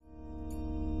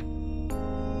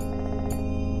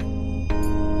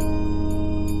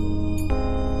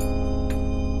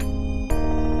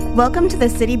Welcome to the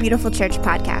City Beautiful Church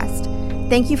podcast.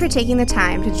 Thank you for taking the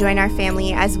time to join our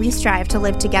family as we strive to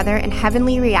live together in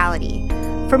heavenly reality.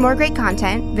 For more great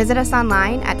content, visit us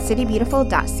online at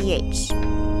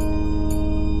citybeautiful.ch.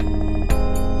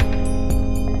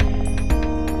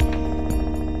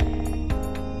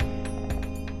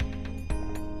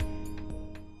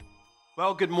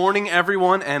 Well, good morning,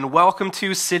 everyone, and welcome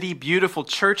to City Beautiful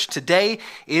Church. Today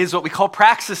is what we call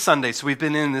Praxis Sunday. So we've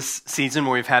been in this season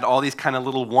where we've had all these kind of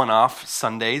little one-off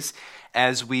Sundays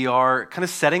as we are kind of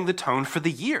setting the tone for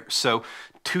the year. So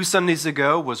 2 Sundays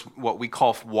ago was what we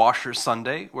call Washer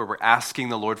Sunday, where we're asking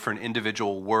the Lord for an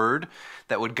individual word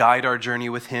that would guide our journey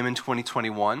with Him in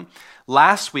 2021.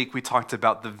 Last week, we talked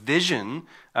about the vision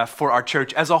for our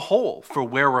church as a whole for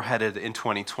where we're headed in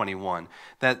 2021.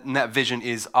 That vision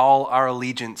is all our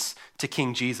allegiance to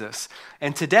King Jesus.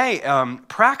 And today,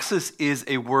 praxis is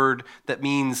a word that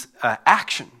means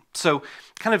action. So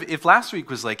kind of if last week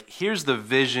was like, here's the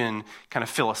vision kind of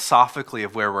philosophically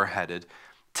of where we're headed,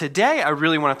 today I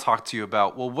really want to talk to you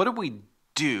about, well, what do we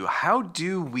do? How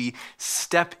do we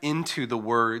step into the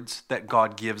words that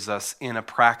God gives us in a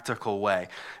practical way?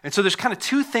 And so there's kind of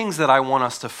 2 things that I want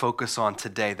us to focus on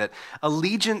today. That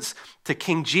allegiance to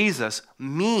King Jesus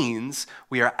means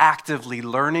we are actively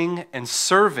learning and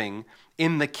serving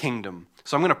in the kingdom.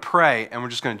 So I'm going to pray and we're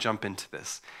just going to jump into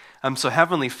this. So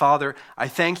Heavenly Father, I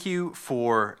thank you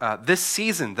for this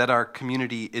season that our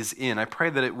community is in. I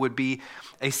pray that it would be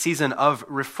a season of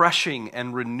refreshing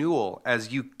and renewal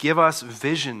as you give us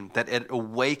vision, that it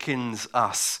awakens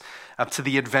us to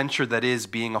the adventure that is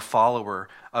being a follower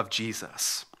of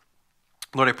Jesus.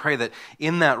 Lord, I pray that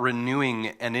in that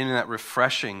renewing and in that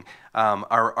refreshing,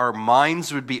 our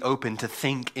minds would be open to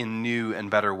think in new and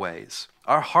better ways.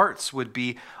 Our hearts would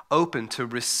be open to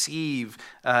receive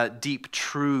deep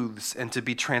truths and to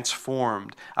be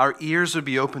transformed. Our ears would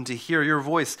be open to hear your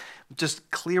voice just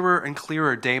clearer and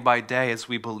clearer day by day as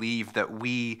we believe that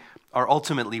we are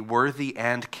ultimately worthy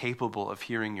and capable of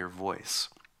hearing your voice.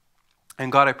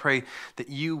 And God, I pray that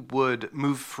you would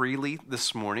move freely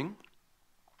this morning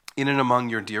in and among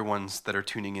your dear ones that are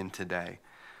tuning in today,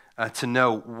 to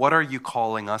know what are you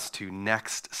calling us to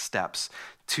next steps,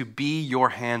 to be your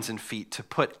hands and feet, to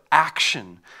put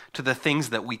action to the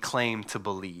things that we claim to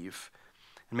believe.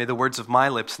 And may the words of my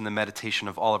lips and the meditation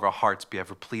of all of our hearts be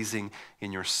ever pleasing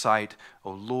in your sight,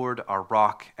 O Lord, our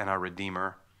rock and our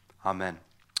Redeemer. Amen.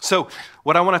 So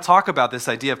what I want to talk about, this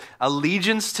idea of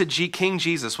allegiance to King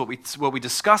Jesus, what we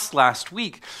discussed last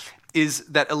week, is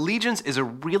that allegiance is a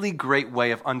really great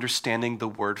way of understanding the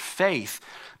word faith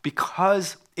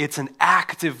because it's an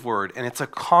active word and it's a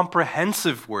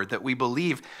comprehensive word that we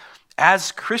believe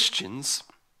as Christians.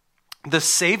 The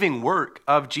saving work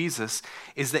of Jesus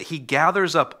is that he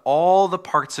gathers up all the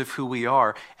parts of who we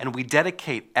are and we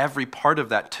dedicate every part of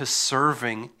that to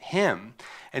serving him.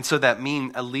 And so that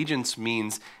allegiance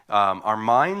means our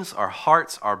minds, our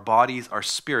hearts, our bodies, our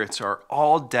spirits are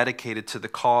all dedicated to the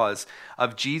cause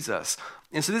of Jesus.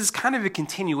 And so this is kind of a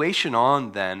continuation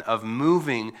on then of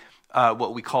moving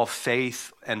what we call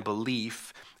faith and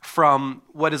belief from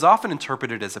what is often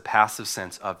interpreted as a passive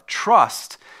sense of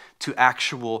trust to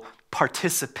actual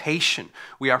participation.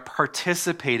 We are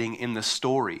participating in the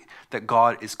story that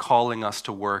God is calling us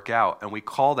to work out, and we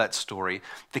call that story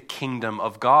the kingdom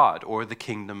of God or the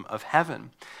kingdom of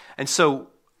heaven. And so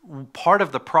part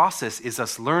of the process is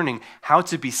us learning how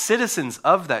to be citizens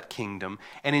of that kingdom,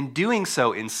 and in doing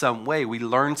so, in some way, we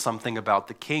learn something about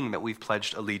the king that we've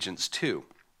pledged allegiance to.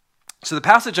 So the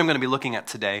passage I'm going to be looking at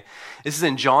today, this is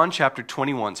in John chapter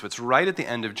 21, so it's right at the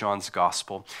end of John's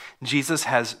gospel. Jesus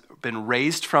has been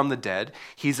raised from the dead.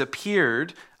 He's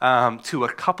appeared to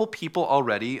a couple people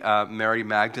already, Mary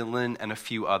Magdalene and a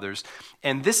few others.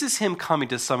 And this is him coming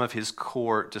to some of his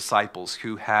core disciples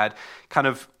who had kind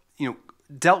of,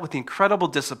 dealt with the incredible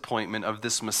disappointment of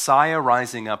this Messiah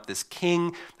rising up, this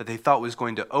king that they thought was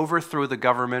going to overthrow the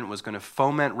government, was going to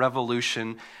foment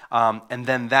revolution, and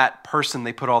then that person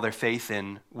they put all their faith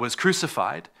in was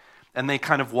crucified, and they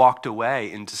kind of walked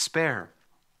away in despair.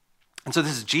 And so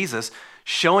this is Jesus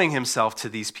showing himself to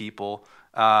these people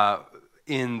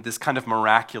in this kind of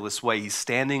miraculous way. He's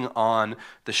standing on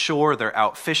the shore, they're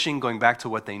out fishing, going back to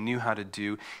what they knew how to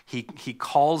do. He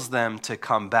calls them to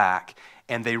come back,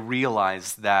 and they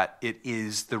realize that it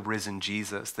is the risen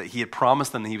Jesus, that he had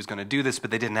promised them that he was going to do this, but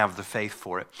they didn't have the faith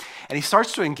for it. And he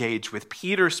starts to engage with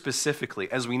Peter specifically,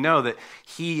 as we know that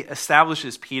he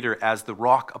establishes Peter as the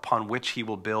rock upon which he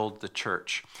will build the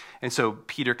church. And so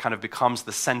Peter kind of becomes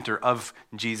the center of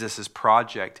Jesus'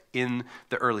 project in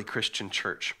the early Christian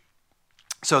church.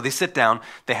 So they sit down,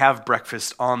 they have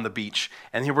breakfast on the beach,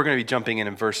 and here we're going to be jumping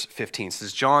in verse 15. This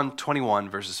is John 21,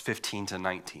 verses 15 to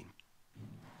 19.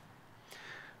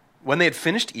 When they had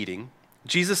finished eating,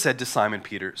 Jesus said to Simon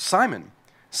Peter, "Simon,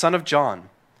 son of John,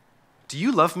 do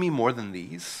you love me more than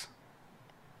these?"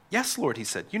 "Yes, Lord," he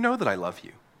said, "you know that I love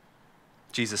you."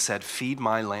 Jesus said, "Feed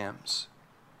my lambs."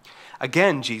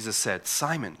 Again, Jesus said,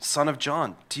 "Simon, son of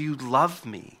John, do you love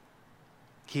me?"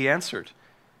 He answered,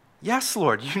 "Yes,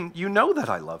 Lord, you know that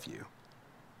I love you."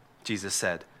 Jesus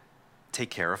said, "Take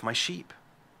care of my sheep."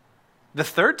 The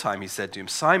third time he said to him,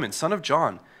 "Simon, son of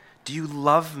John, do you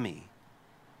love me?"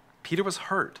 Peter was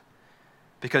hurt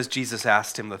because Jesus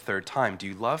asked him the third time, "Do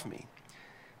you love me?"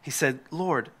 He said,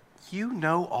 "Lord, you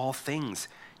know all things.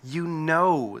 You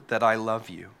know that I love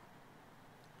you."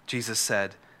 Jesus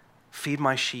said, "Feed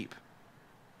my sheep.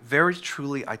 Very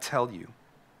truly I tell you,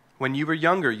 when you were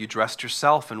younger, you dressed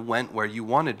yourself and went where you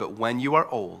wanted, but when you are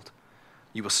old,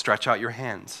 you will stretch out your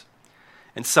hands,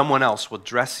 and someone else will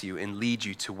dress you and lead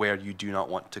you to where you do not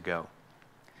want to go."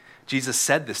 Jesus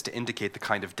said this to indicate the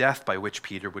kind of death by which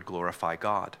Peter would glorify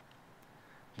God.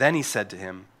 Then he said to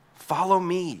him, "Follow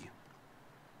me."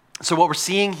 So what we're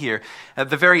seeing here,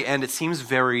 at the very end, it seems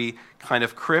very kind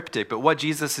of cryptic, but what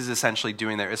Jesus is essentially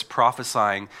doing there is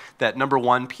prophesying that, number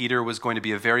one, Peter was going to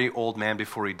be a very old man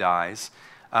before he dies,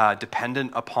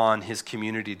 dependent upon his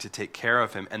community to take care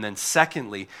of him. And then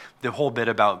secondly, the whole bit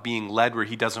about being led where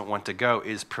he doesn't want to go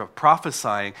is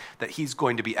prophesying that he's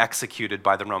going to be executed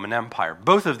by the Roman Empire.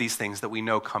 Both of these things that we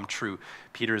know come true.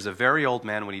 Peter is a very old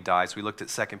man when he dies. We looked at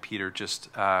 2 Peter just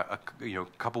a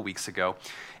couple weeks ago.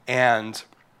 And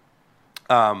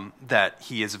that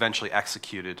he is eventually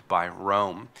executed by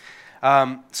Rome.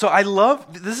 So I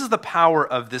love, this is the power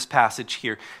of this passage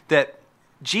here, that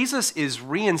Jesus is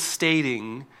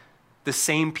reinstating the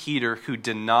same Peter who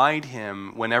denied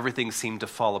him when everything seemed to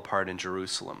fall apart in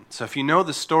Jerusalem. So if you know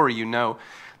the story, you know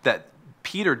that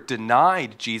Peter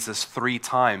denied Jesus 3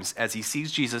 times as he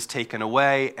sees Jesus taken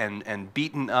away and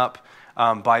beaten up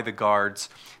by the guards.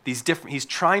 He's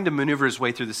trying to maneuver his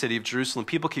way through the city of Jerusalem.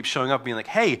 People keep showing up being like,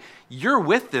 "Hey, you're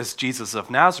with this Jesus of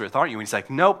Nazareth, aren't you?" And he's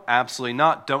like, "Nope, absolutely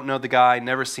not. Don't know the guy,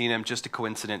 never seen him, just a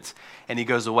coincidence." And he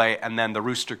goes away, and then the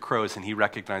rooster crows, and he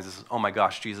recognizes, "Oh my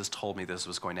gosh, Jesus told me this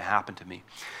was going to happen to me."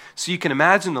 So you can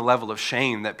imagine the level of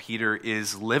shame that Peter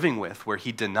is living with, where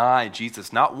he denied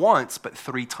Jesus not once, but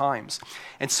 3 times.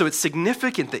 And so it's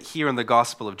significant that here in the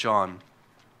Gospel of John,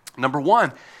 number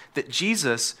one, that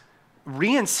Jesus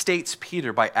reinstates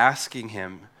Peter by asking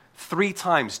him 3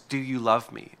 times, "Do you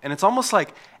love me?" And it's almost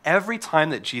like every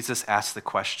time that Jesus asks the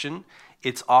question,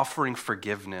 it's offering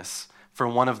forgiveness for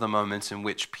one of the moments in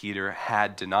which Peter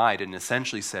had denied and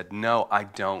essentially said, "No, I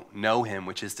don't know him,"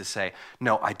 which is to say,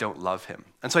 "No, I don't love him."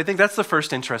 And so I think that's the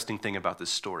first interesting thing about this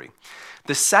story.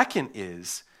 The second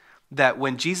is that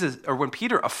when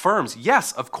Peter affirms,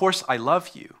 "Yes, of course I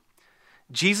love you,"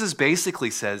 Jesus basically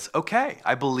says, "Okay,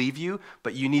 I believe you,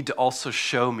 but you need to also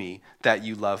show me that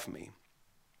you love me."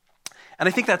 And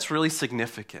I think that's really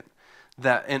significant,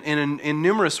 that in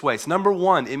numerous ways. Number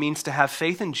one, it means to have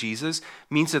faith in Jesus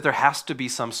means that there has to be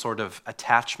some sort of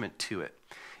attachment to it.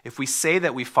 If we say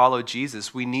that we follow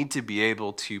Jesus, we need to be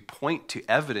able to point to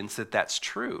evidence that that's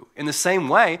true. In the same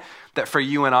way that for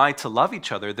you and I to love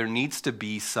each other, there needs to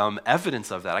be some evidence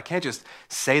of that. I can't just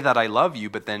say that I love you,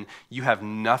 but then you have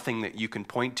nothing that you can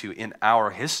point to in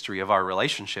our history of our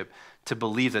relationship to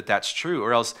believe that that's true,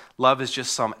 or else love is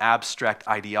just some abstract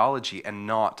ideology and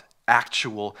not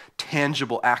actual,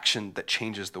 tangible action that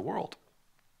changes the world.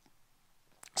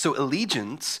 So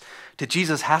allegiance to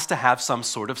Jesus has to have some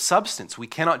sort of substance. We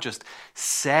cannot just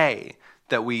say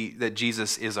that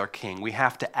Jesus is our king. We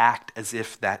have to act as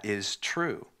if that is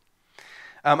true.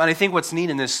 And I think what's neat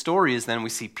in this story is then we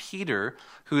see Peter,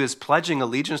 who is pledging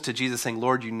allegiance to Jesus, saying,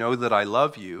 "Lord, you know that I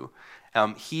love you."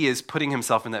 He is putting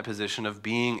himself in that position of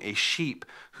being a sheep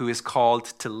who is called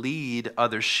to lead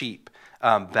other sheep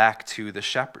back to the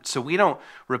shepherd. So we don't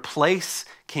replace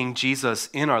King Jesus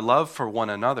in our love for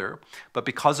one another, but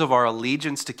because of our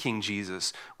allegiance to King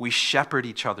Jesus, we shepherd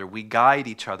each other, we guide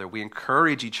each other, we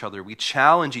encourage each other, we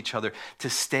challenge each other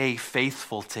to stay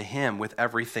faithful to him with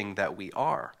everything that we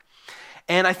are.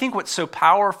 And I think what's so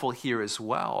powerful here as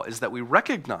well is that we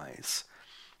recognize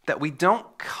that we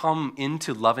don't come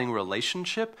into loving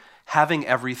relationship having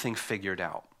everything figured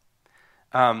out.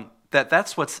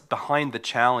 That's what's behind the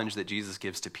challenge that Jesus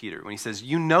gives to Peter. When he says,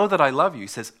 "You know that I love you," he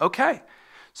says, "Okay,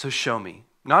 so show me."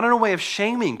 Not in a way of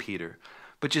shaming Peter,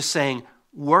 but just saying,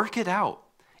 work it out.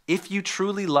 If you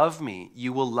truly love me,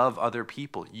 you will love other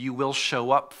people. You will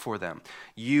show up for them.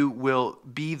 You will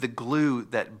be the glue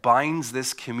that binds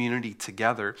this community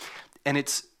together. And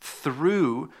it's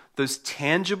through those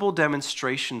tangible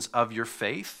demonstrations of your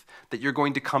faith that you're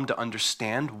going to come to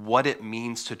understand what it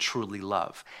means to truly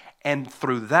love. And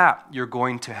through that, you're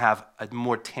going to have a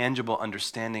more tangible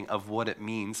understanding of what it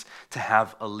means to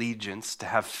have allegiance, to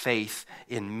have faith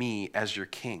in me as your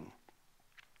king.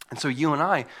 And so you and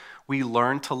I, we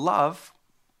learn to love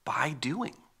by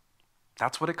doing.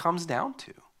 That's what it comes down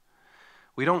to.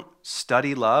 We don't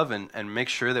study love and make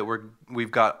sure that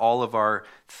we've got all of our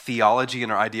theology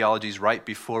and our ideologies right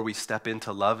before we step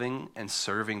into loving and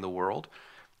serving the world.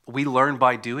 We learn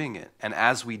by doing it. And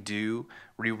as we do,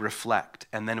 we reflect.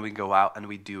 And then we go out and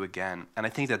we do again. And I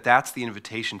think that that's the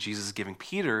invitation Jesus is giving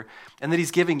Peter and that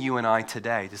he's giving you and I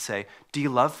today to say, do you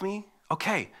love me?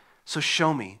 Okay, so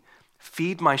show me.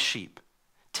 Feed my sheep.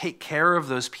 Take care of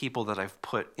those people that I've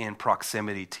put in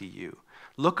proximity to you.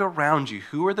 Look around you.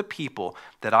 Who are the people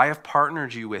that I have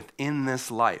partnered you with in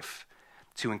this life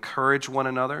to encourage one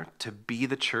another, to be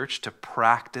the church, to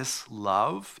practice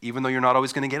love, even though you're not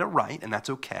always going to get it right, and that's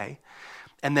okay.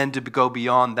 And then to go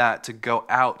beyond that, to go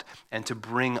out and to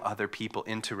bring other people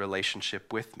into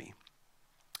relationship with me.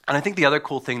 And I think the other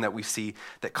cool thing that we see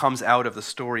that comes out of the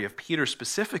story of Peter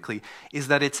specifically is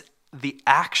that it's the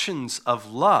actions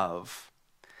of love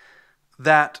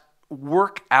that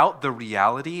work out the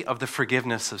reality of the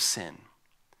forgiveness of sin.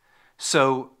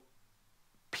 So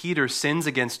Peter sins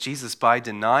against Jesus by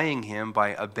denying him, by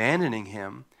abandoning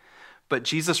him, but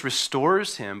Jesus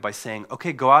restores him by saying,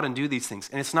 okay, go out and do these things.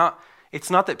 And it's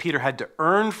not that Peter had to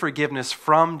earn forgiveness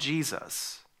from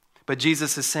Jesus, but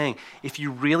Jesus is saying, if you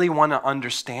really want to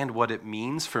understand what it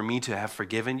means for me to have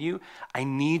forgiven you, I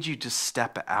need you to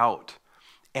step out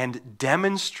and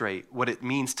demonstrate what it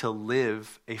means to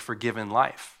live a forgiven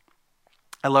life.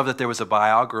 I love that there was a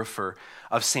biographer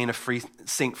of Saint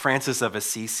Francis of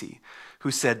Assisi who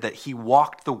said that he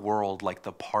walked the world like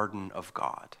the pardon of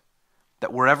God.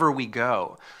 That wherever we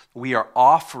go, we are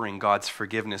offering God's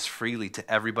forgiveness freely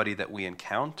to everybody that we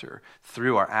encounter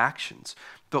through our actions.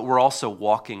 But we're also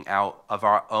walking out of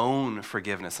our own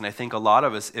forgiveness. And I think a lot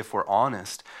of us, if we're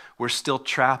honest, we're still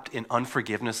trapped in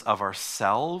unforgiveness of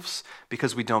ourselves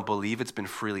because we don't believe it's been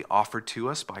freely offered to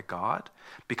us by God,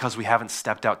 because we haven't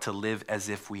stepped out to live as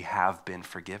if we have been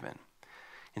forgiven.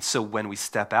 And so when we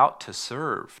step out to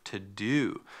serve, to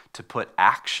do, to put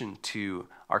action to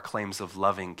our claims of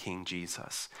loving King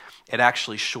Jesus, it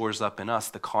actually shores up in us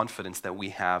the confidence that we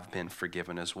have been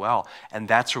forgiven as well. And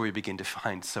that's where we begin to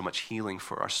find so much healing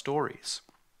for our stories.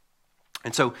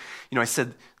 And so, I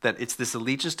said that it's this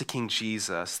allegiance to King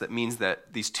Jesus that means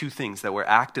that these two things, that we're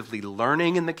actively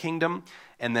learning in the kingdom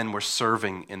and then we're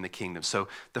serving in the kingdom. So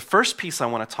the first piece I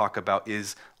want to talk about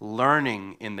is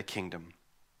learning in the kingdom.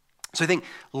 So I think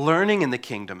learning in the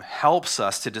kingdom helps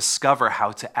us to discover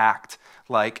how to act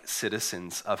like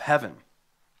citizens of heaven.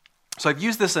 So I've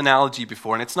used this analogy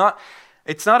before, and it's not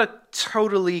a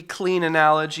totally clean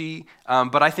analogy,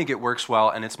 but I think it works well,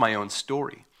 and it's my own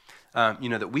story.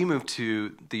 That we moved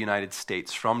to the United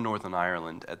States from Northern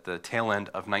Ireland at the tail end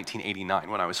of 1989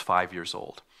 when I was 5 years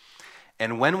old.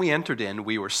 And when we entered in,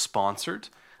 we were sponsored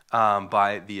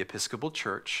by the Episcopal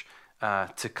Church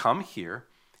to come here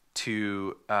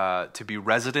to be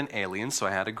resident aliens. So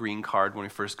I had a green card when we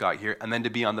first got here, and then to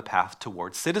be on the path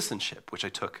towards citizenship, which I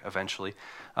took eventually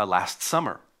last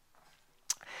summer.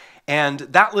 And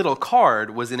that little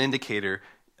card was an indicator.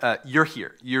 You're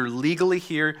here. You're legally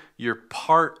here. You're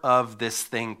part of this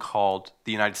thing called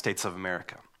the United States of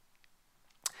America.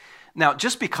 Now,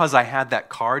 just because I had that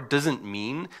card doesn't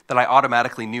mean that I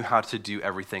automatically knew how to do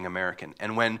everything American.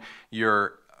 And when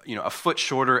you're a foot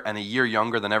shorter and a year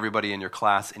younger than everybody in your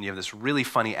class and you have this really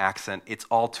funny accent, it's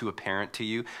all too apparent to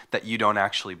you that you don't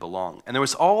actually belong. And there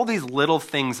was all these little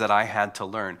things that I had to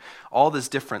learn. All this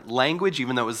different language,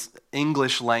 even though it was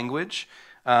English language.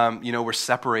 We're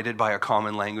separated by a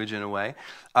common language in a way.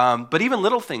 But even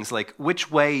little things like which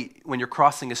way, when you're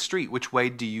crossing a street, which way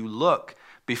do you look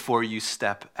before you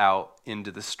step out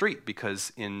into the street?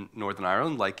 Because in Northern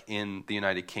Ireland, like in the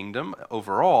United Kingdom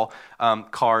overall,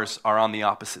 cars are on the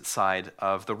opposite side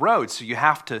of the road. So you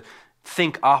have to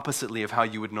think oppositely of how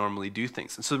you would normally do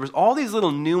things. And so there was all these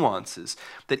little nuances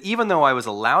that even though I was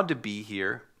allowed to be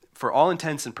here, for all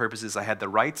intents and purposes, I had the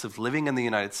rights of living in the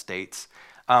United States,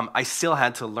 I still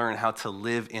had to learn how to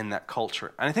live in that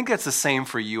culture. And I think that's the same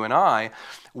for you and I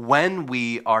when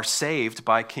we are saved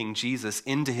by King Jesus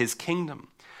into his kingdom.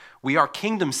 We are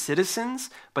kingdom citizens,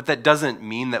 but that doesn't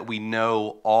mean that we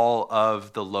know all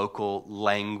of the local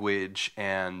language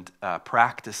and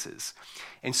practices.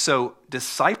 And so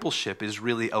discipleship is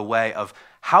really a way of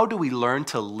how do we learn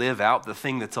to live out the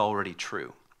thing that's already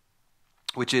true?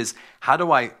 which is, how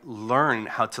do I learn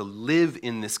how to live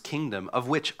in this kingdom of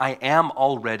which I am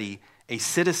already a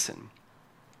citizen?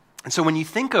 And so when you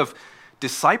think of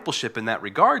discipleship in that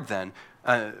regard, then,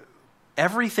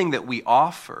 everything that we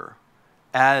offer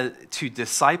to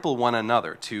disciple one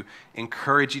another, to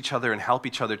encourage each other and help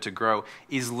each other to grow,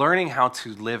 is learning how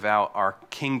to live out our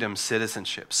kingdom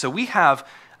citizenship. So we have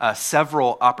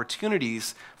several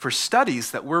opportunities for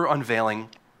studies that we're unveiling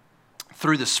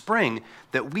through the spring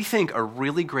that we think are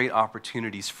really great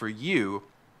opportunities for you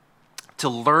to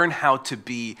learn how to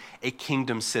be a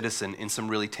kingdom citizen in some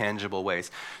really tangible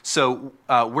ways. So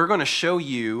we're going to show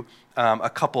you a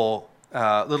couple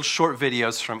little short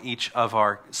videos from each of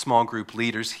our small group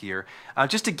leaders here,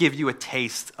 just to give you a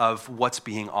taste of what's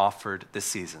being offered this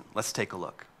season. Let's take a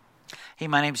look. Hey,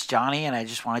 my name's Johnny, and I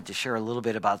just wanted to share a little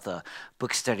bit about the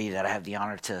book study that I have the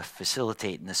honor to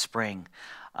facilitate in the spring.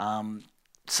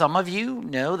 Some of you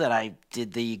know that I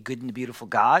did the Good and the Beautiful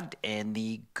God and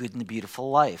the Good and the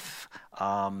Beautiful Life.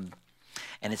 And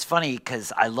it's funny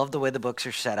because I love the way the books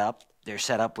are set up. They're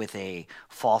set up with a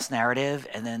false narrative,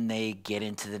 and then they get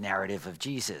into the narrative of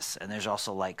Jesus. And there's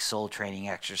also like soul training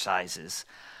exercises.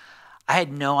 I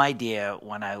had no idea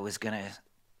when I was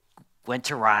went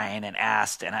to Ryan and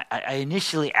asked, and I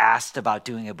initially asked about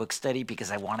doing a book study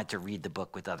because I wanted to read the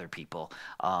book with other people.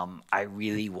 I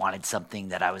really wanted something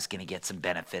that I was going to get some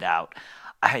benefit out.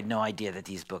 I had no idea that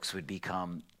these books would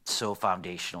become so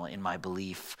foundational in my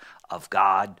belief of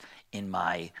God, in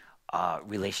my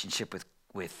relationship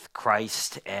with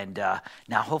Christ, and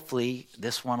now hopefully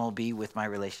this one will be with my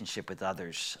relationship with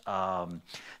others.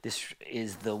 This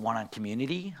is the one on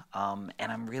community, and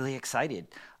I'm really excited.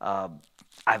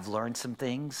 I've learned some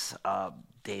things.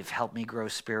 They've helped me grow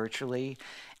spiritually,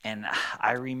 and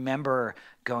I remember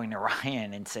going to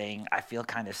Ryan and saying, I feel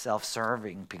kind of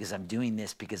self-serving because I'm doing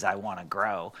this because I want to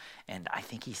grow. And I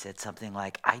think he said something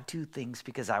like, I do things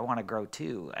because I want to grow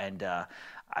too. And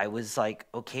I was like,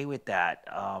 okay with that.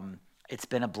 It's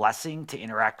been a blessing to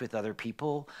interact with other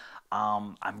people.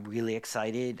 I'm really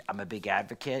excited. I'm a big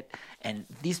advocate. And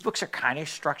these books are kind of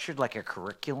structured like a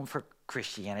curriculum for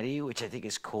Christianity, which I think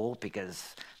is cool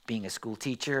because being a school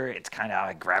teacher, it's kind of how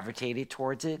I gravitated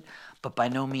towards it. But by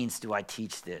no means do I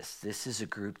teach this. This is a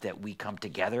group that we come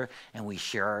together and we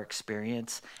share our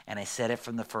experience. And I said it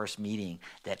from the first meeting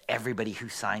that everybody who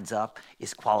signs up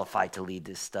is qualified to lead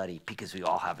this study because we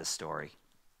all have a story.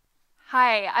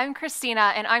 Hi, I'm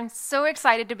Christina, and I'm so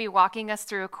excited to be walking us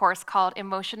through a course called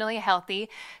Emotionally Healthy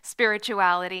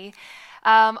Spirituality,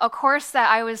 a course that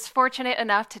I was fortunate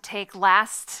enough to take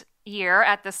last year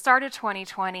at the start of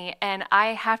 2020, and I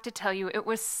have to tell you, it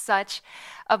was such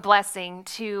a blessing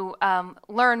to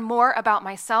learn more about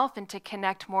myself and to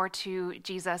connect more to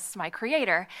Jesus, my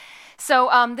Creator.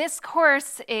 So this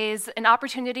course is an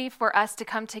opportunity for us to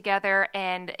come together,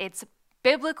 and it's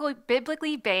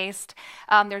biblically based.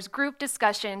 There's group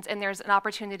discussions, and there's an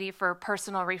opportunity for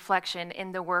personal reflection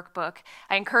in the workbook.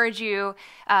 I encourage you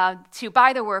to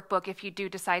buy the workbook if you do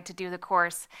decide to do the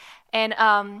course. And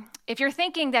if you're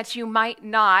thinking that you might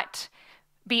not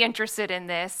be interested in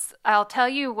this, I'll tell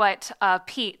you what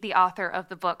Pete, the author of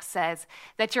the book, says,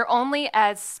 that you're only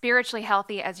as spiritually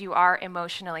healthy as you are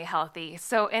emotionally healthy.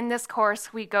 So in this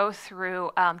course, we go through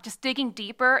just digging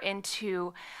deeper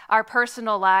into our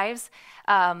personal lives,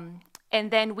 and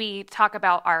then we talk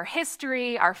about our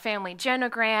history, our family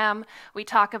genogram. We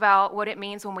talk about what it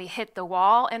means when we hit the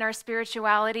wall in our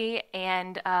spirituality,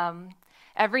 and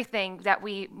everything that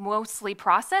we mostly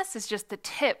process is just the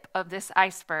tip of this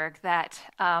iceberg, that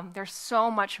there's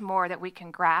so much more that we can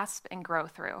grasp and grow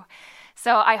through.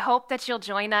 So I hope that you'll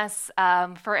join us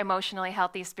for Emotionally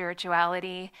Healthy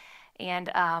Spirituality,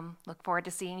 and look forward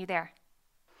to seeing you there.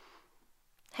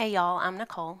 Hey y'all, I'm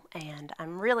Nicole, and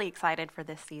I'm really excited for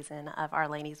this season of Our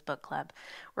Ladies Book Club.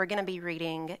 We're going to be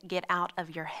reading Get Out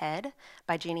of Your Head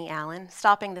by Jeannie Allen,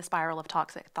 Stopping the Spiral of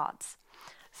Toxic Thoughts.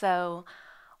 So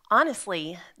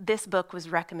honestly, this book was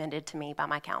recommended to me by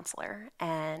my counselor,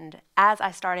 and as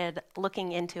I started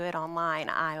looking into it online,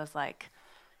 I was like,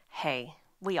 hey,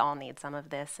 we all need some of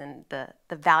this and the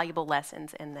valuable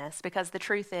lessons in this, because the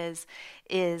truth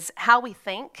is how we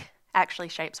think actually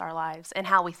shapes our lives, and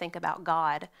how we think about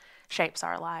God shapes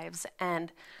our lives.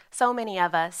 And so many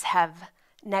of us have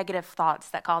negative thoughts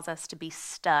that cause us to be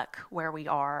stuck where we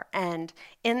are. And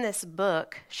in this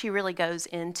book, she really goes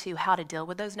into how to deal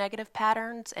with those negative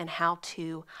patterns and how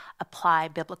to apply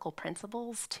biblical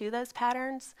principles to those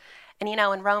patterns. And you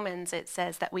know, in Romans, it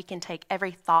says that we can take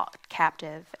every thought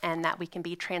captive and that we can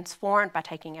be transformed by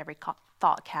taking every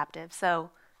thought captive. So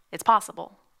it's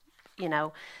possible. You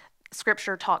know,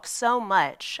 Scripture talks so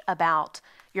much about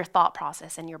your thought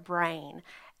process and your brain.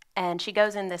 And she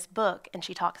goes in this book and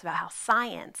she talks about how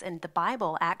science and the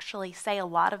Bible actually say a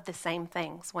lot of the same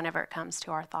things whenever it comes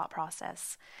to our thought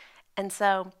process. And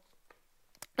so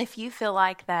if you feel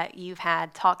like that you've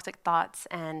had toxic thoughts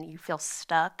and you feel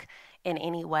stuck in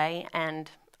any way,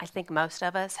 and I think most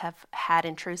of us have had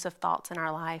intrusive thoughts in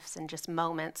our lives and just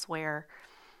moments where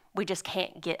we just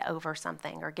can't get over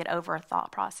something or get over a thought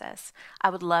process, I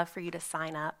would love for you to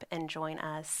sign up and join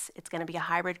us. It's going to be a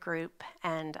hybrid group,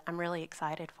 and I'm really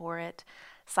excited for it.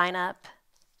 Sign up.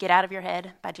 Get Out of Your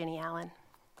Head by Jennie Allen.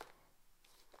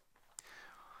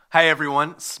 Hi,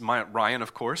 everyone. It's Ryan,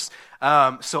 of course.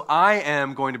 So I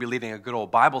am going to be leading a good old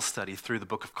Bible study through the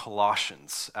book of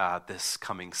Colossians this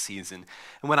coming season.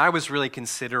 And when I was really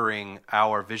considering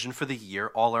our vision for the year,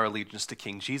 All Our Allegiance to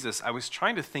King Jesus, I was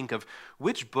trying to think of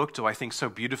which book do I think so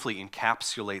beautifully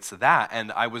encapsulates that.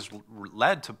 And I was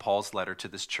led to Paul's letter to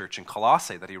this church in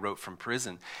Colossae that he wrote from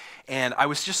prison. And I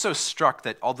was just so struck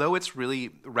that although it's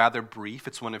really rather brief,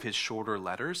 it's one of his shorter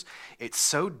letters, it's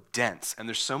so dense and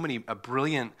there's so many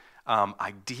brilliant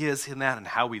ideas in that and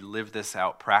how we live this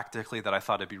out practically that I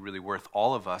thought it'd be really worth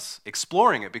all of us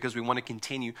exploring it, because we want to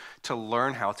continue to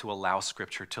learn how to allow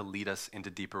Scripture to lead us into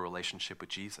deeper relationship with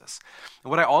Jesus. And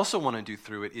what I also want to do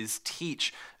through it is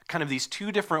teach kind of these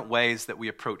two different ways that we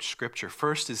approach Scripture.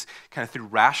 First is kind of through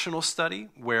rational study,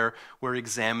 where we're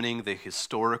examining the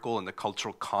historical and the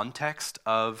cultural context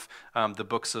of the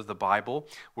books of the Bible.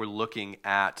 We're looking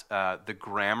at the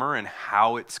grammar and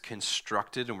how it's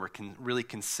constructed, and we're really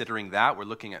considering that. We're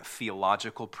looking at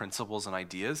theological principles and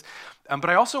ideas. But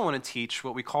I also want to teach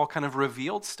what we call kind of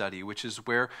revealed study, which is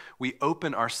where we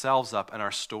open ourselves up and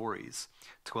our stories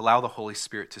to allow the Holy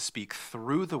Spirit to speak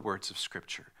through the words of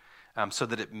Scripture. So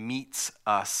that it meets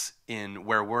us in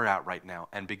where we're at right now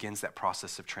and begins that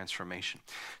process of transformation.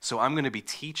 So I'm going to be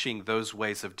teaching those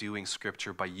ways of doing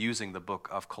Scripture by using the book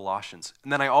of Colossians.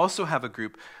 And then I also have a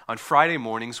group on Friday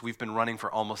mornings. We've been running for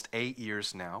almost 8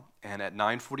 years now. And at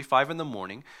 9:45 in the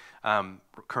morning,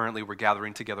 currently we're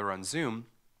gathering together on Zoom.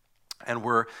 And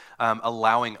we're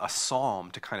allowing a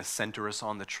psalm to kind of center us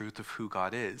on the truth of who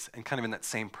God is, and kind of in that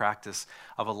same practice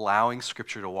of allowing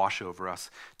Scripture to wash over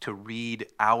us, to read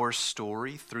our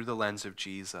story through the lens of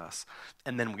Jesus.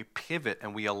 And then we pivot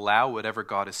and we allow whatever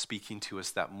God is speaking to us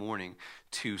that morning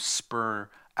to spur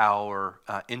our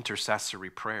intercessory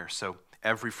prayer. So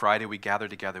every Friday we gather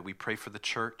together, we pray for the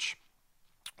church.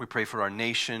 We pray for our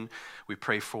nation. We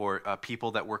pray for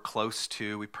people that we're close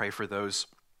to. We pray for those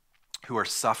who are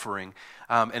suffering.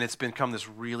 And it's become this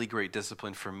really great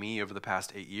discipline for me over the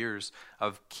past 8 years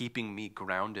of keeping me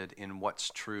grounded in what's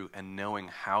true and knowing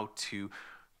how to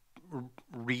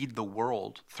read the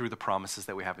world through the promises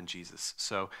that we have in Jesus.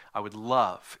 So I would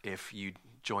love if you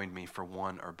joined me for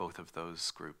one or both of those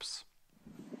groups.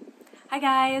 Hi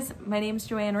guys, my name is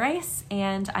Joanne Rice,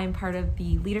 and I'm part of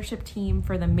the leadership team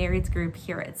for the Marrieds group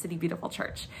here at City Beautiful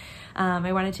Church.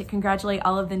 I wanted to congratulate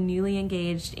all of the newly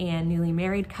engaged and newly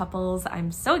married couples.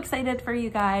 I'm so excited for you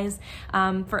guys.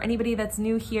 For anybody that's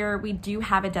new here, we do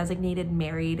have a designated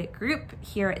married group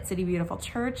here at City Beautiful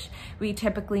Church. We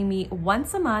typically meet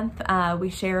once a month. We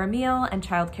share a meal and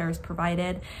childcare is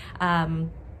provided.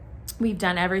 We've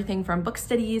done everything from book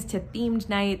studies to themed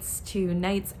nights to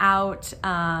nights out,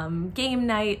 game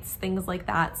nights, things like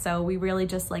that. So we really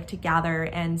just like to gather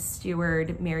and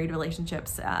steward married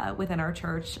relationships within our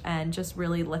church and just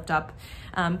really lift up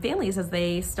families as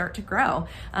they start to grow.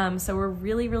 So we're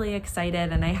really, really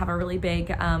excited, and I have a really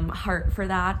big heart for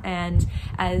that. And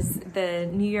as the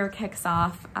new year kicks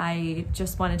off, I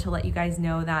just wanted to let you guys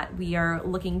know that we are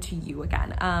looking to you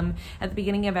again. At the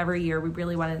beginning of every year, we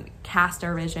really want to cast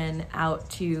our vision out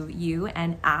to you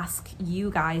and ask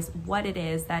you guys what it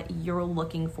is that you're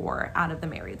looking for out of the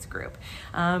Marrieds group.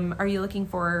 Are you looking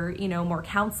for, more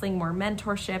counseling, more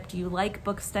mentorship? Do you like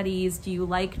book studies? Do you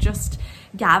like just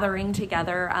gathering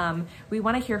together? We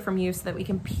want to hear from you so that we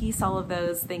can piece all of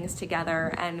those things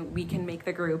together and we can make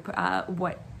the group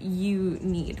what you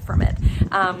need from it.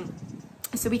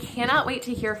 So we cannot wait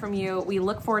to hear from you. We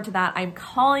look forward to that. I'm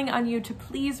calling on you to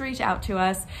please reach out to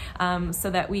us so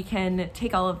that we can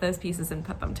take all of those pieces and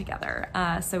put them together.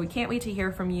 So we can't wait to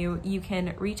hear from you. You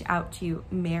can reach out to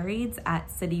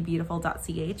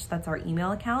marrieds@citybeautiful.ch. That's our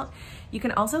email account. You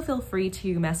can also feel free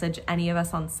to message any of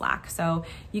us on Slack. So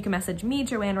you can message me,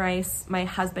 Joanne Rice, my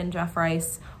husband, Jeff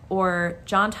Rice, or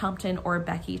John Tompton or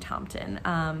Becky Tompton.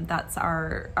 That's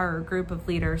our group of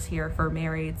leaders here for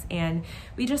Marrieds, and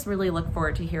we just really look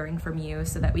forward to hearing from you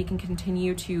so that we can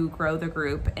continue to grow the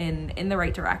group in the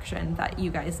right direction that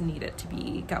you guys need it to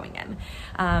be going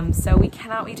in. So we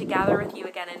cannot wait to gather with you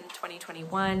again in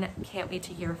 2021. Can't wait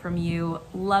to hear from you.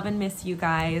 Love and miss you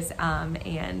guys,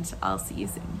 and I'll see you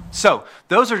soon. So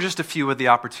those are just a few of the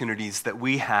opportunities that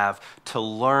we have to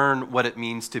learn what it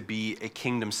means to be a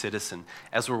kingdom citizen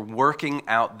as we're working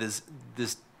out this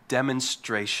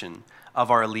demonstration of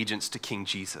our allegiance to King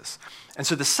Jesus. And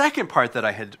so the second part that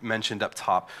I had mentioned up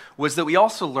top was that we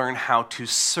also learn how to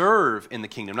serve in the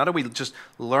kingdom. Not are we just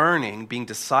learning, being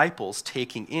disciples,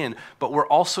 taking in, but we're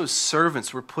also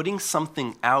servants. We're putting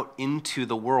something out into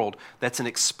the world that's an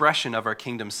expression of our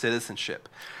kingdom citizenship.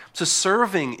 So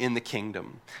serving in the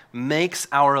kingdom makes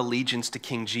our allegiance to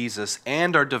King Jesus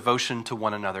and our devotion to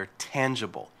one another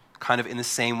tangible. Kind of in the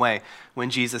same way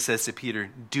when Jesus says to Peter,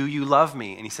 "Do you love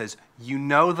me?" And he says, "You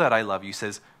know that I love you." He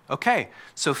says, "Okay,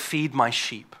 so feed my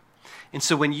sheep." And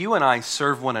so when you and I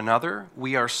serve one another,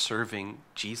 we are serving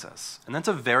Jesus. And that's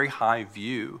a very high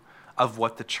view of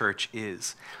what the church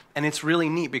is. And it's really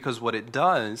neat because what it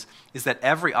does is that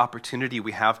every opportunity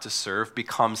we have to serve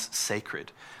becomes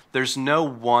sacred. There's no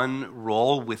one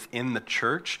role within the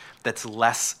church that's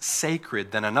less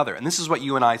sacred than another. And this is what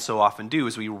you and I so often do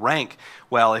is we rank,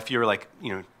 well, if you're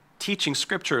teaching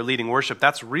scripture or leading worship,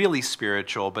 that's really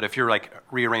spiritual. But if you're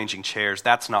rearranging chairs,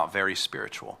 that's not very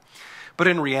spiritual. But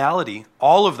in reality,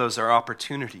 all of those are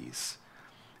opportunities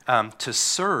to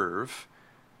serve,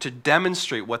 to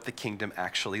demonstrate what the kingdom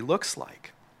actually looks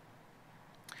like.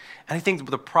 And I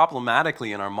think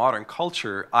problematically in our modern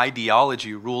culture,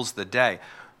 ideology rules the day.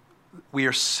 We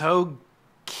are so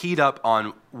keyed up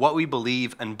on what we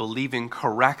believe and believing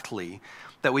correctly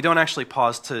that we don't actually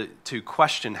pause to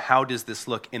question how does this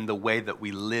look in the way that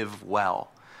we live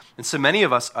well. And so many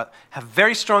of us have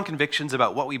very strong convictions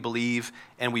about what we believe,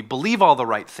 and we believe all the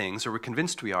right things, or we're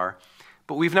convinced we are,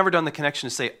 but we've never done the connection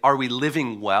to say, are we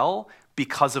living well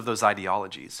because of those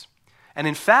ideologies? And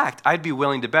in fact, I'd be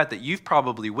willing to bet that you've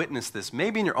probably witnessed this,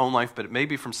 maybe in your own life, but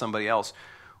maybe from somebody else,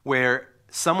 where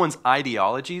someone's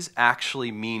ideologies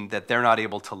actually mean that they're not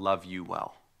able to love you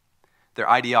well. Their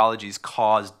ideologies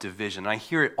cause division. I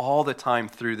hear it all the time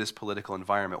through this political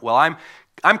environment. Well,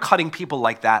 I'm cutting people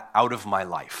like that out of my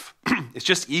life. It's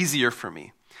just easier for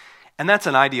me. And that's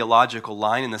an ideological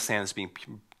line in the sand that's being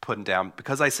put down.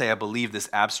 Because I say I believe this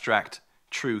abstract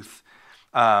truth,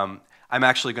 I'm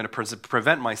actually going to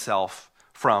prevent myself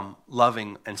from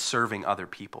loving and serving other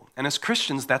people. And as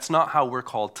Christians, that's not how we're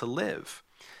called to live.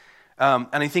 And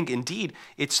I think, indeed,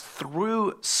 it's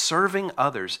through serving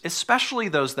others, especially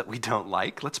those that we don't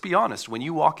like. Let's be honest. When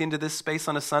you walk into this space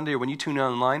on a Sunday or when you tune in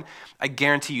online, I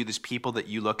guarantee you there's people that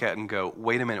you look at and go,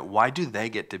 wait a minute, why do they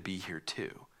get to be here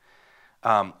too?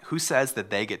 Who says that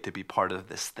they get to be part of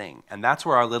this thing? And that's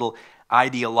where our little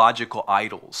ideological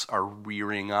idols are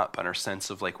rearing up and our sense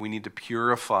of we need to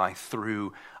purify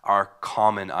through our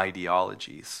common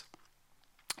ideologies.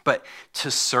 But to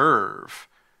serve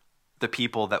the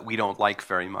people that we don't like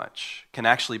very much can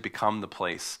actually become the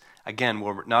place, again,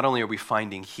 where not only are we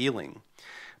finding healing,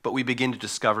 but we begin to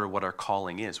discover what our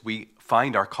calling is. We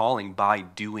find our calling by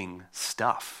doing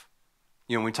stuff.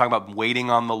 When we talk about waiting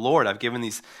on the Lord, I've given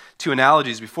these two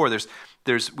analogies before.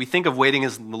 We think of waiting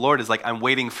as the Lord as I'm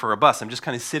waiting for a bus. I'm just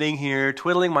kind of sitting here,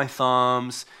 twiddling my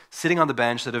thumbs, sitting on the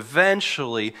bench that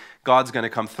eventually God's going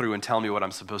to come through and tell me what I'm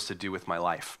supposed to do with my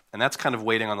life. And that's kind of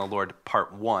waiting on the Lord,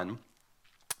 part one.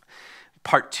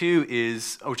 Part two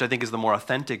is, which I think is the more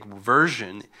authentic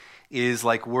version, is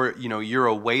you're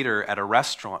a waiter at a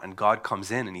restaurant and God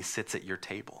comes in and he sits at your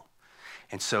table.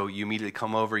 And so you immediately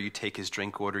come over, you take his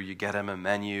drink order, you get him a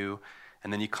menu,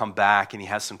 and then you come back and he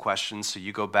has some questions. So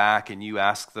you go back and you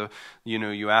ask the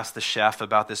chef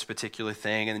about this particular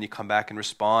thing, and then you come back and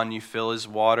respond, and you fill his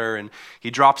water, and he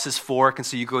drops his fork, and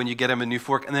so you go and you get him a new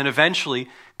fork, and then eventually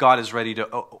God is ready to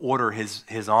order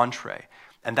his entree.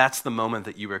 And that's the moment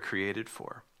that you were created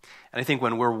for. And I think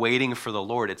when we're waiting for the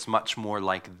Lord, it's much more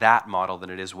like that model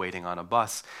than it is waiting on a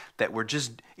bus, that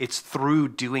it's through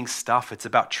doing stuff. It's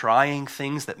about trying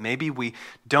things that maybe we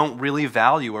don't really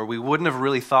value or we wouldn't have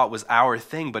really thought was our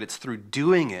thing, but it's through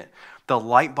doing it, the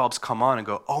light bulbs come on and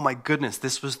go, oh my goodness,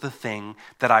 this was the thing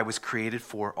that I was created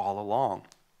for all along.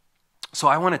 So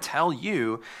I want to tell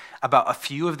you about a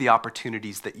few of the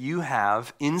opportunities that you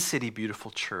have in City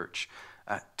Beautiful Church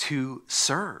to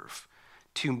serve,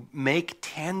 to make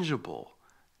tangible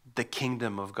the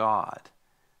kingdom of God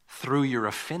through your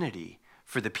affinity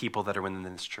for the people that are within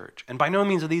this church. And by no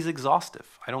means are these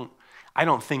exhaustive. I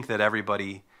don't think that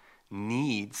everybody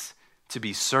needs to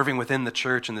be serving within the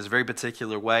church in this very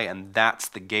particular way, and that's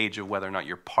the gauge of whether or not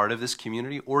you're part of this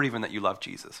community or even that you love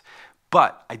Jesus.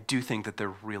 But I do think that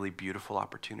they're really beautiful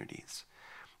opportunities.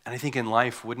 And I think in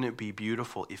life, wouldn't it be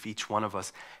beautiful if each one of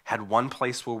us had one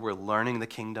place where we're learning the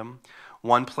kingdom,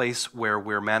 one place where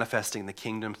we're manifesting the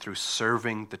kingdom through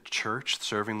serving the church,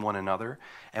 serving one another,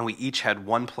 and we each had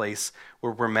one place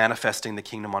where we're manifesting the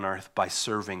kingdom on earth by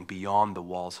serving beyond the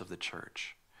walls of the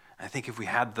church. And I think if we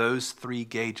had those three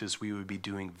gauges, we would be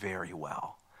doing very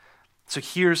well. So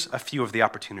here's a few of the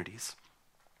opportunities.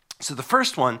 So the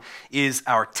first one is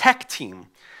our tech team.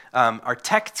 Our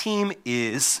tech team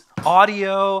is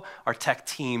audio. Our tech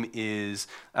team is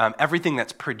everything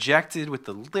that's projected with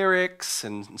the lyrics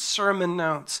and sermon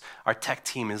notes. Our tech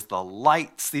team is the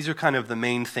lights. These are kind of the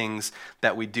main things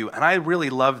that we do. And I really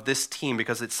love this team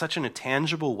because it's such an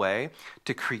intangible way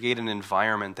to create an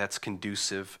environment that's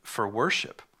conducive for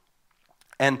worship.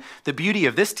 And the beauty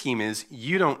of this team is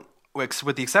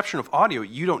with the exception of audio,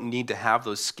 you don't need to have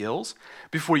those skills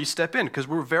before you step in because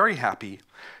we're very happy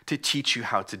to teach you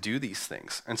how to do these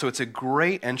things. And so it's a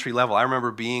great entry level. I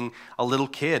remember being a little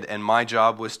kid and my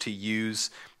job was to use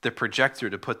the projector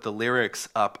to put the lyrics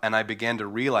up, and I began to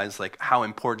realize how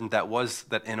important that was,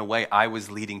 that in a way I was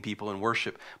leading people in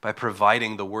worship by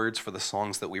providing the words for the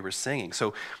songs that we were singing.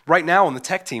 So right now on the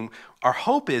tech team, our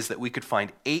hope is that we could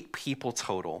find 8 people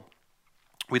total.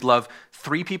 We'd love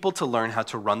 3 people to learn how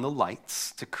to run the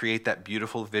lights, to create that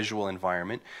beautiful visual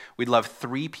environment. We'd love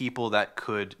 3 people that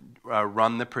could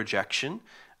run the projection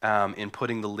in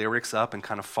putting the lyrics up and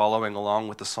kind of following along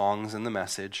with the songs and the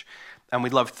message. And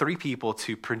we'd love 3 people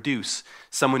to produce,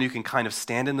 someone who can kind of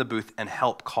stand in the booth and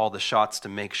help call the shots to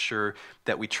make sure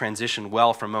that we transition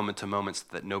well from moment to moment so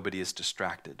that nobody is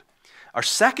distracted. Our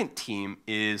second team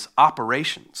is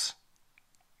operations.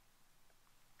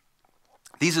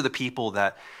 These are the people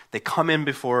that they come in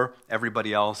before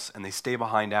everybody else and they stay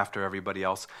behind after everybody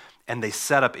else, and they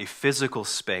set up a physical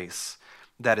space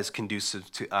that is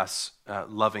conducive to us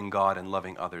loving God and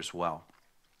loving others well.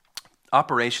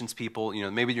 Operations people,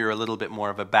 maybe you're a little bit more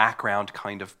of a background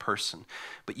kind of person,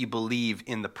 but you believe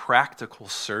in the practical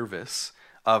service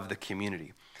of the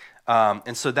community.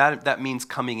 And so that means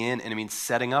coming in, and it means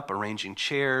setting up, arranging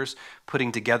chairs,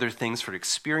 putting together things for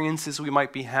experiences we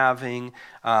might be having,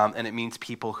 and it means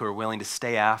people who are willing to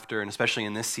stay after, and especially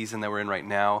in this season that we're in right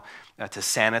now, to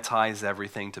sanitize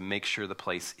everything, to make sure the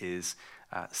place is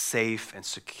safe and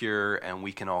secure, and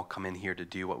we can all come in here to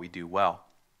do what we do well.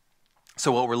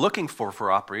 So what we're looking for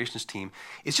our operations team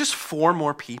is just 4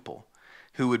 more people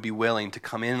who would be willing to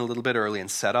come in a little bit early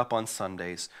and set up on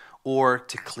Sundays, or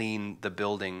to clean the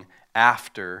building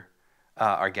after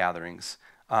our gatherings.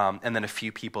 And then a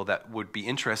few people that would be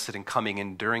interested in coming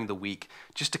in during the week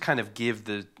just to kind of give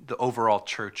the overall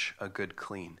church a good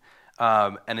clean.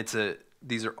 And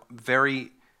these are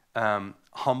very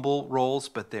humble roles,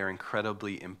 but they're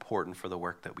incredibly important for the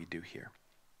work that we do here.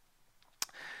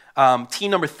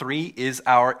 Team number 3 is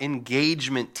our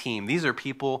engagement team. These are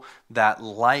people that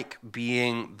like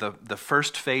being the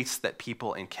first face that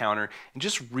people encounter and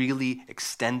just really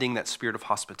extending that spirit of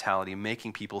hospitality,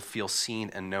 making people feel seen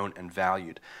and known and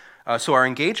valued. So our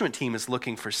engagement team is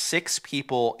looking for 6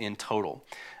 people in total.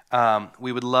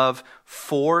 We would love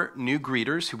 4 new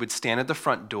greeters who would stand at the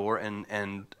front door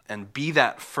and be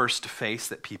that first face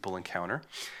that people encounter.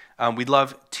 We'd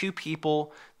love 2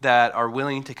 people that are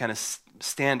willing to kind of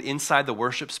stand inside the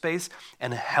worship space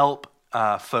and help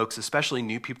folks, especially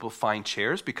new people, find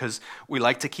chairs, because we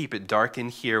like to keep it dark in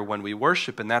here when we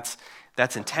worship, and that's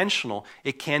intentional.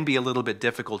 It can be a little bit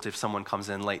difficult if someone comes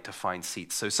in late to find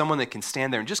seats. So someone that can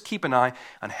stand there and just keep an eye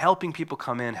on helping people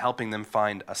come in, helping them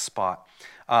find a spot.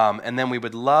 And then we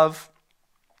would love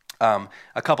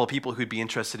a couple of people who'd be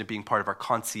interested in being part of our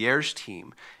concierge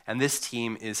team. And this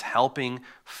team is helping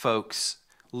folks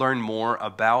learn more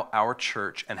about our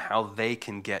church and how they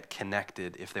can get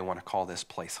connected if they want to call this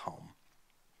place home.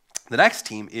 The next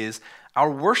team is our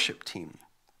worship team.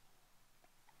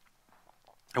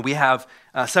 And we have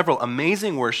several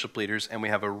amazing worship leaders, and we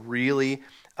have a really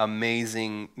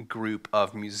amazing group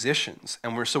of musicians.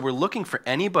 And we're looking for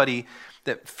anybody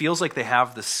that feels like they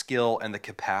have the skill and the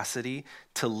capacity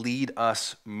to lead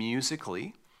us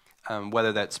musically,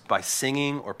 whether that's by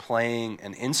singing or playing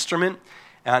an instrument.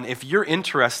 And if you're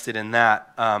interested in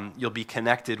that, you'll be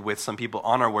connected with some people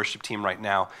on our worship team right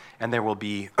now, and there will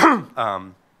be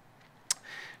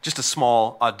just a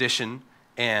small audition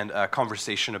and a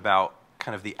conversation about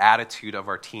kind of the attitude of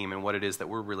our team and what it is that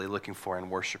we're really looking for in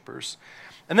worshipers.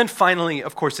 And then finally,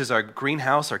 of course, is our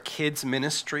greenhouse, our kids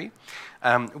ministry,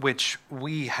 which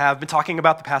we have been talking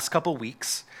about the past couple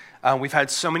weeks. We've had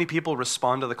so many people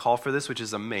respond to the call for this, which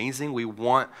is amazing. We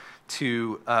want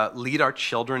to lead our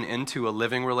children into a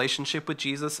living relationship with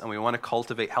Jesus, and we want to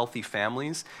cultivate healthy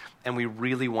families, and we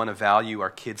really want to value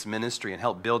our kids' ministry and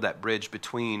help build that bridge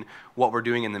between what we're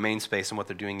doing in the main space and what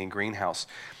they're doing in Greenhouse.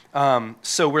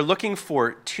 So we're looking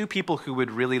for 2 people who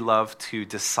would really love to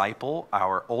disciple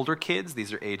our older kids.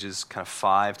 These are ages kind of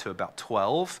 5 to about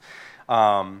 12.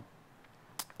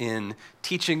 In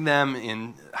teaching them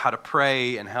in how to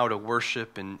pray and how to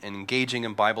worship and engaging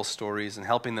in Bible stories and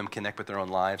helping them connect with their own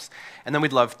lives. And then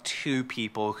we'd love 2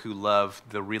 people who love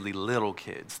the really little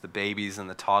kids, the babies and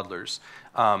the toddlers,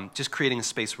 just creating a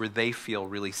space where they feel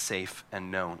really safe and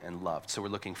known and loved. So we're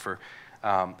looking for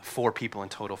 4 people in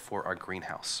total for our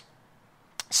Greenhouse.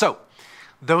 So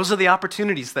those are the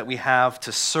opportunities that we have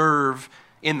to serve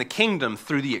in the kingdom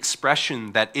through the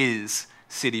expression that is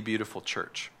City Beautiful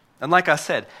Church. And like I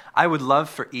said, I would love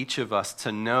for each of us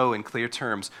to know in clear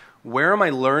terms, where am I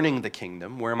learning the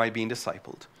kingdom? Where am I being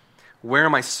discipled? Where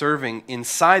am I serving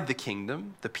inside the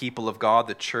kingdom, the people of God,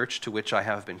 the church to which I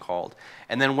have been called?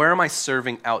 And then where am I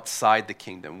serving outside the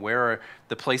kingdom? Where are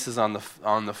the places on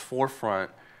the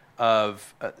forefront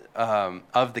of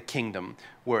the kingdom,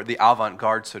 where the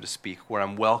avant-garde, so to speak, where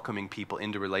I'm welcoming people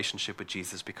into relationship with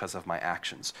Jesus because of my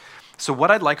actions? So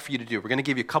what I'd like for you to do, we're going to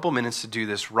give you a couple minutes to do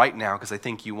this right now because I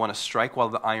think you want to strike while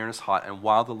the iron is hot and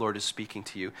while the Lord is speaking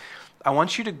to you. I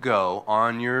want you to go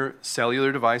on your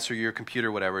cellular device or your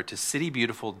computer, whatever, to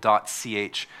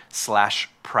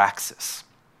citybeautiful.ch/praxis.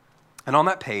 And on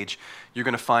that page, you're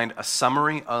going to find a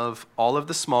summary of all of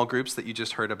the small groups that you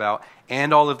just heard about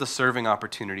and all of the serving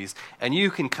opportunities. And you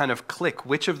can kind of click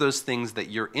which of those things that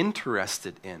you're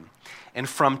interested in. And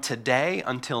from today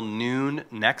until noon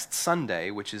next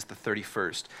Sunday, which is the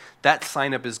 31st, that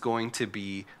sign up is going to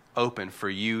be open for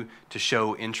you to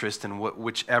show interest in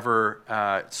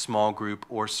whichever small group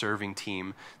or serving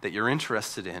team that you're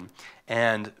interested in.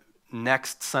 And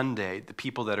next Sunday, the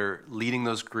people that are leading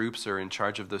those groups or in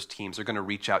charge of those teams are going to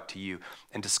reach out to you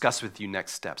and discuss with you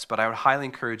next steps. But I would highly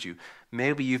encourage you,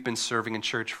 maybe you've been serving in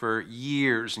church for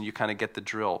years and you kind of get the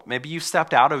drill. Maybe you've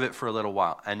stepped out of it for a little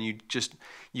while and you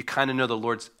kind of know the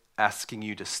Lord's asking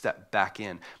you to step back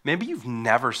in. Maybe you've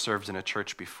never served in a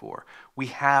church before. We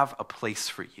have a place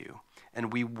for you,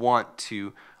 and we want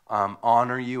to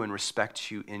honor you and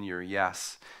respect you in your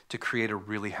yes to create a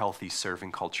really healthy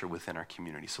serving culture within our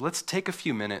community. So let's take a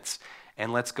few minutes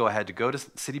and let's go ahead to go to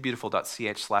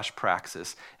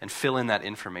citybeautiful.ch/praxis and fill in that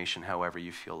information however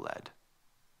you feel led.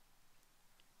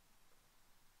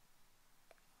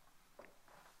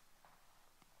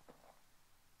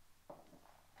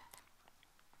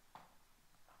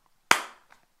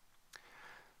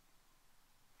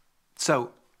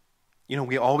 So,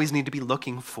 we always need to be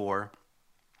looking for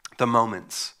the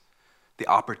moments, the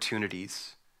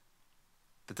opportunities,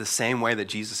 that the same way that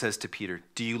Jesus says to Peter,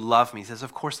 do you love me? He says,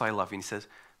 of course I love you. And he says,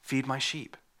 feed my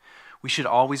sheep. We should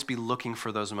always be looking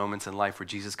for those moments in life where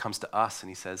Jesus comes to us and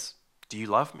he says, do you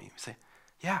love me? We say,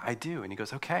 yeah, I do. And he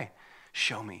goes, okay,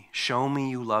 show me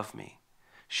you love me.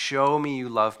 Show me you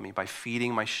love me by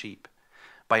feeding my sheep,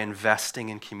 by investing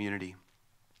in community,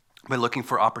 by looking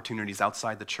for opportunities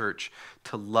outside the church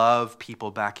to love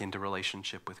people back into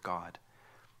relationship with God.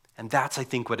 And that's, I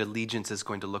think, what allegiance is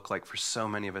going to look like for so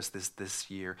many of us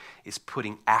this year, is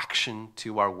putting action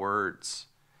to our words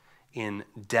in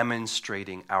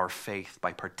demonstrating our faith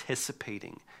by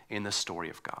participating in the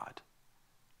story of God.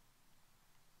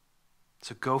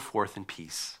 So go forth in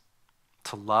peace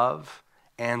to love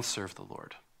and serve the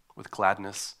Lord with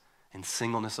gladness and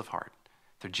singleness of heart.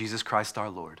 Through Jesus Christ our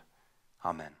Lord.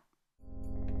 Amen.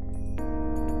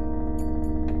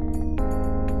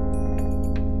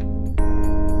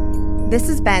 This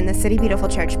has been the City Beautiful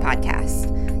Church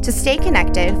podcast. To stay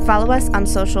connected, follow us on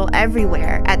social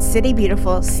everywhere at City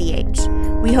Beautiful CH.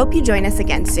 We hope you join us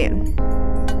again soon.